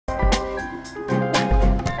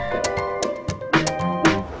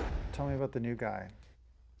me about the new guy.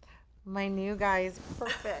 My new guy is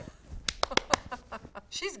perfect.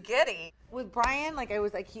 She's giddy. With Brian, like I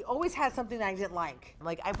was like, he always had something that I didn't like.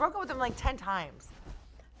 Like I broke up with him like 10 times.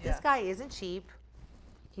 This guy isn't cheap.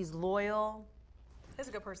 He's loyal. He has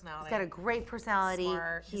a good personality. He's got a great personality.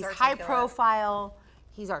 Smart. He's high profile.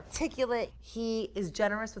 He's articulate. He is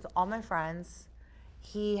generous with all my friends.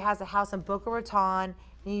 He has a house in Boca Raton,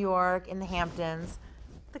 New York, in the Hamptons.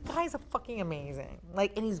 The guy's fucking amazing.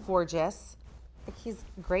 Like, and he's gorgeous. Like, he's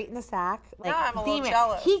great in the sack. Like, I'm a little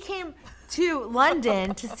jealous. He came to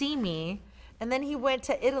London to see me, and then he went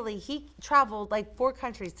to Italy. He traveled like 4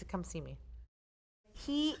 countries to come see me.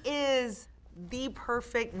 He is the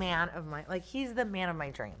perfect man of my, like, he's the man of my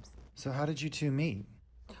dreams. So how did you two meet?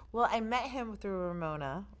 Well, I met him through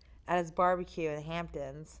Ramona at his barbecue in the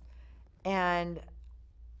Hamptons, and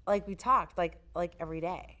like we talked like every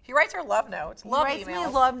day. He writes her love notes. Love he writes emails.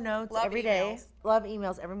 me love notes every day. Emails. Love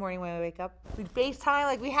emails every morning when I wake up. We'd FaceTime.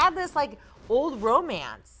 Like we had this like old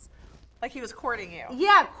romance. Like he was courting you.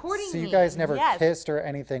 Yeah, courting me. So you guys never kissed or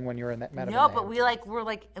anything when you were in that met? No, but we like were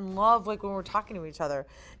like in love like when we were talking to each other.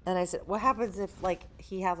 And I said, what happens if like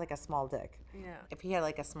he has like a small dick? Yeah. If he had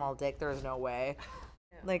like a small dick, there's no way.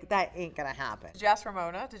 Yeah. Like that ain't gonna happen. Did you ask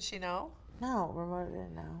Ramona? Did she know? No, Ramona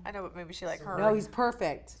didn't know. I know, but maybe she like heard. No, he's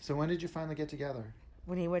perfect. So when did you finally get together?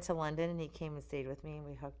 When he went to London and he came and stayed with me and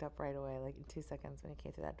we hooked up right away, like in 2 seconds when he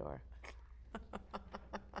came through that door.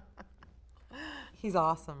 He's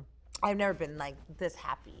awesome. I've never been like this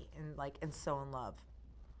happy and so in love.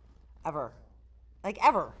 Ever. Like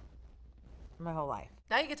ever. My whole life.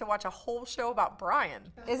 Now you get to watch a whole show about Brian.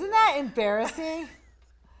 Isn't that embarrassing?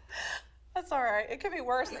 That's all right. It could be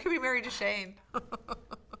worse. It could be married to Shane.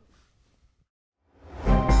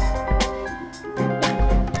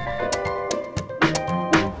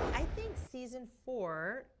 I think season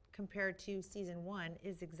 4 compared to season 1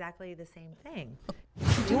 is exactly the same thing.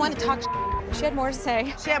 Do you want to talk? She had more to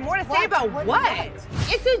say. She had more to say about what?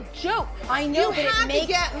 It's a joke. I know, you have to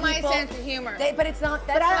get my sense of humor. But it's not.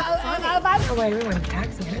 That's not funny. Oh, everyone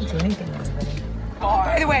attacks me. I didn't do anything to anybody.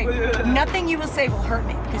 By the way, nothing you will say will hurt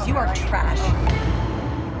me because you are trash.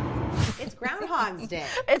 It's Groundhog's Day.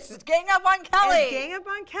 It's Gang Up on Kelly. It's Gang Up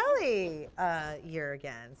on Kelly year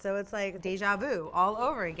again. So it's like deja vu all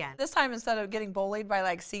over again. This time, instead of getting bullied by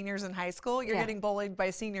like seniors in high school, you're getting bullied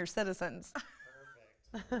by senior citizens.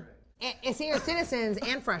 And senior citizens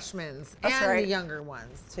and freshmen That's and right. the younger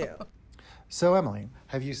ones too. So Emily,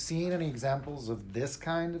 have you seen any examples of this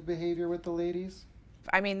kind of behavior with the ladies?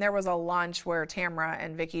 I mean, there was a lunch where Tamra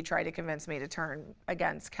and Vicky tried to convince me to turn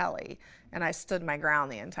against Kelly, and I stood my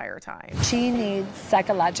ground the entire time. She needs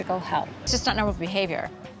psychological help. It's just not normal behavior.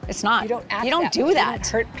 It's not. You don't act You don't that do way. that. You don't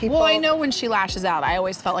hurt people. Well, I know when she lashes out, I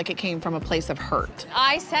always felt like it came from a place of hurt.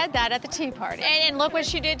 I said that at the tea party. And look what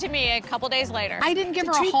she did to me a couple days later. I didn't give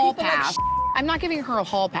her a hall pass. I'm not giving her a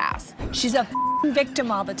hall pass. She's a victim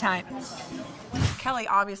all the time. Kelly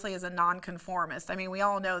obviously is a nonconformist. I mean, we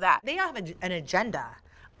all know that. They have an agenda.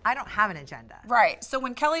 I don't have an agenda. Right. So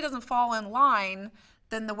when Kelly doesn't fall in line,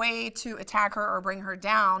 then the way to attack her or bring her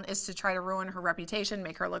down is to try to ruin her reputation,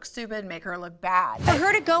 make her look stupid, make her look bad. For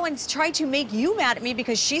her to go and try to make you mad at me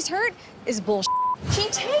because she's hurt is bullshit. She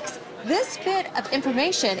takes this bit of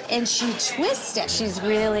information and she twists it. She's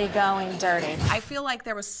really going dirty. I feel like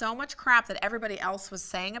there was so much crap that everybody else was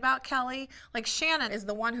saying about Kelly. Like Shannon is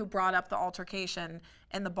the one who brought up the altercation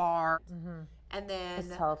in the bar. Mm-hmm. And then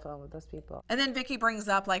It's telephone with those people. And then Vicky brings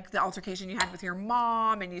up like the altercation you had with your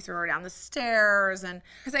mom and you threw her down the stairs. And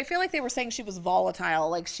because I feel like they were saying she was volatile,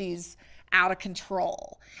 like she's out of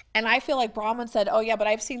control. And I feel like Braunwyn said, oh yeah, but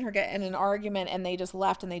I've seen her get in an argument and they just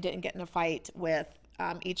left and they didn't get in a fight with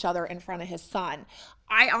each other in front of his son.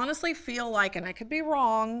 I honestly feel like, and I could be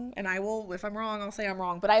wrong, and I will, if I'm wrong, I'll say I'm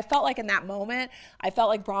wrong, but I felt like in that moment, I felt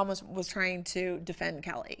like Braun was trying to defend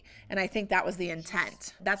Kelly. And I think that was the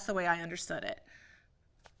intent. That's the way I understood it.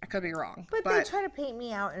 I could be wrong. But they try to paint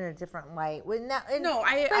me out in a different light. No,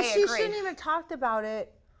 I she agree. shouldn't even talked about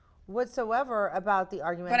it whatsoever about the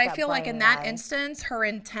argument. But I feel like in that instance, her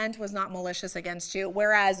intent was not malicious against you.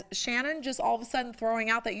 Whereas Shannon just all of a sudden throwing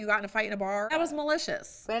out that you got in a fight in a bar, that was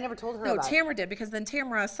malicious. But I never told her No, about Tamra did, because then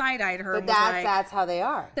Tamra side-eyed her. But and was like, that's how they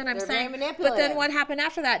are. Then I'm They're saying, very manipulative. but then what happened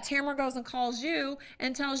after that? Tamra goes and calls you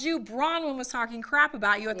and tells you Braunwyn was talking crap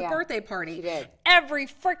about you at the birthday party. She did. Every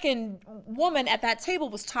freaking woman at that table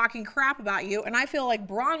was talking crap about you, and I feel like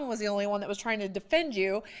Braunwyn was the only one that was trying to defend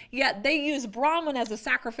you, yet they used Braunwyn as a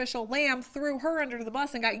sacrificial lamb, threw her under the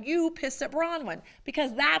bus, and got you pissed at Braunwyn,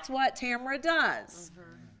 because that's what Tamra does.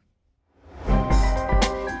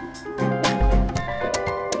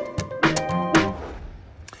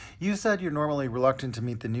 You said you're normally reluctant to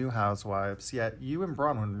meet the new housewives, yet you and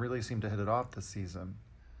Braunwyn really seem to hit it off this season.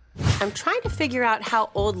 I'm trying to figure out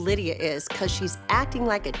how old Lydia is, because she's acting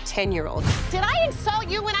like a 10-year-old. Did I insult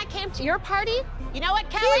you when I came to your party? You know what,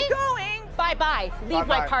 Kelly? Keep going. Bye-bye. Leave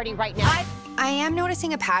my party right now. I am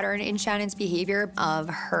noticing a pattern in Shannon's behavior of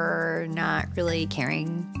her not really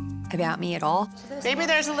caring about me at all. Maybe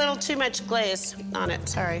there's a little too much glaze on it.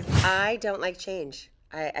 Sorry. I don't like change.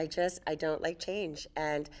 I don't like change.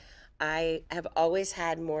 And I have always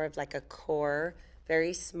had more of like a core,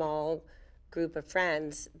 very small group of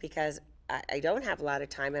friends, because I don't have a lot of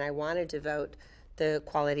time and I want to devote the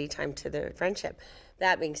quality time to the friendship.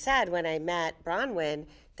 That being said, when I met Braunwyn,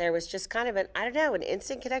 there was just kind of an, I don't know, an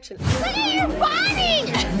instant connection. Look at your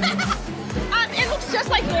body! It looks just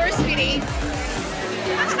like yours, sweetie.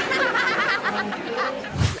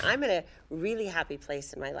 I'm in a really happy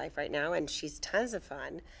place in my life right now, and she's tons of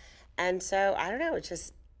fun. And so, I don't know, it's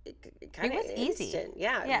just kind of instant.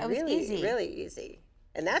 Yeah, it was easy. Really easy.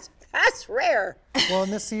 And that's rare. Well,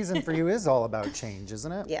 and this season for you is all about change,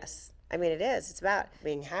 isn't it? Yes. I mean, it is. It's about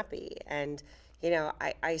being happy. And, you know,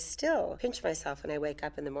 I still pinch myself when I wake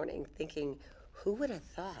up in the morning thinking, who would have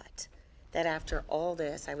thought that after all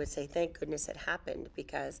this, I would say, thank goodness it happened,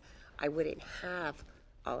 because I wouldn't have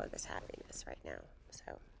all of this happiness right now.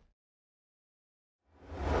 So.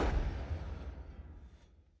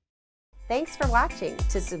 Thanks for watching.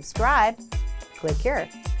 To subscribe, click here.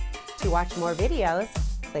 To watch more videos,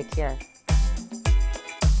 click here.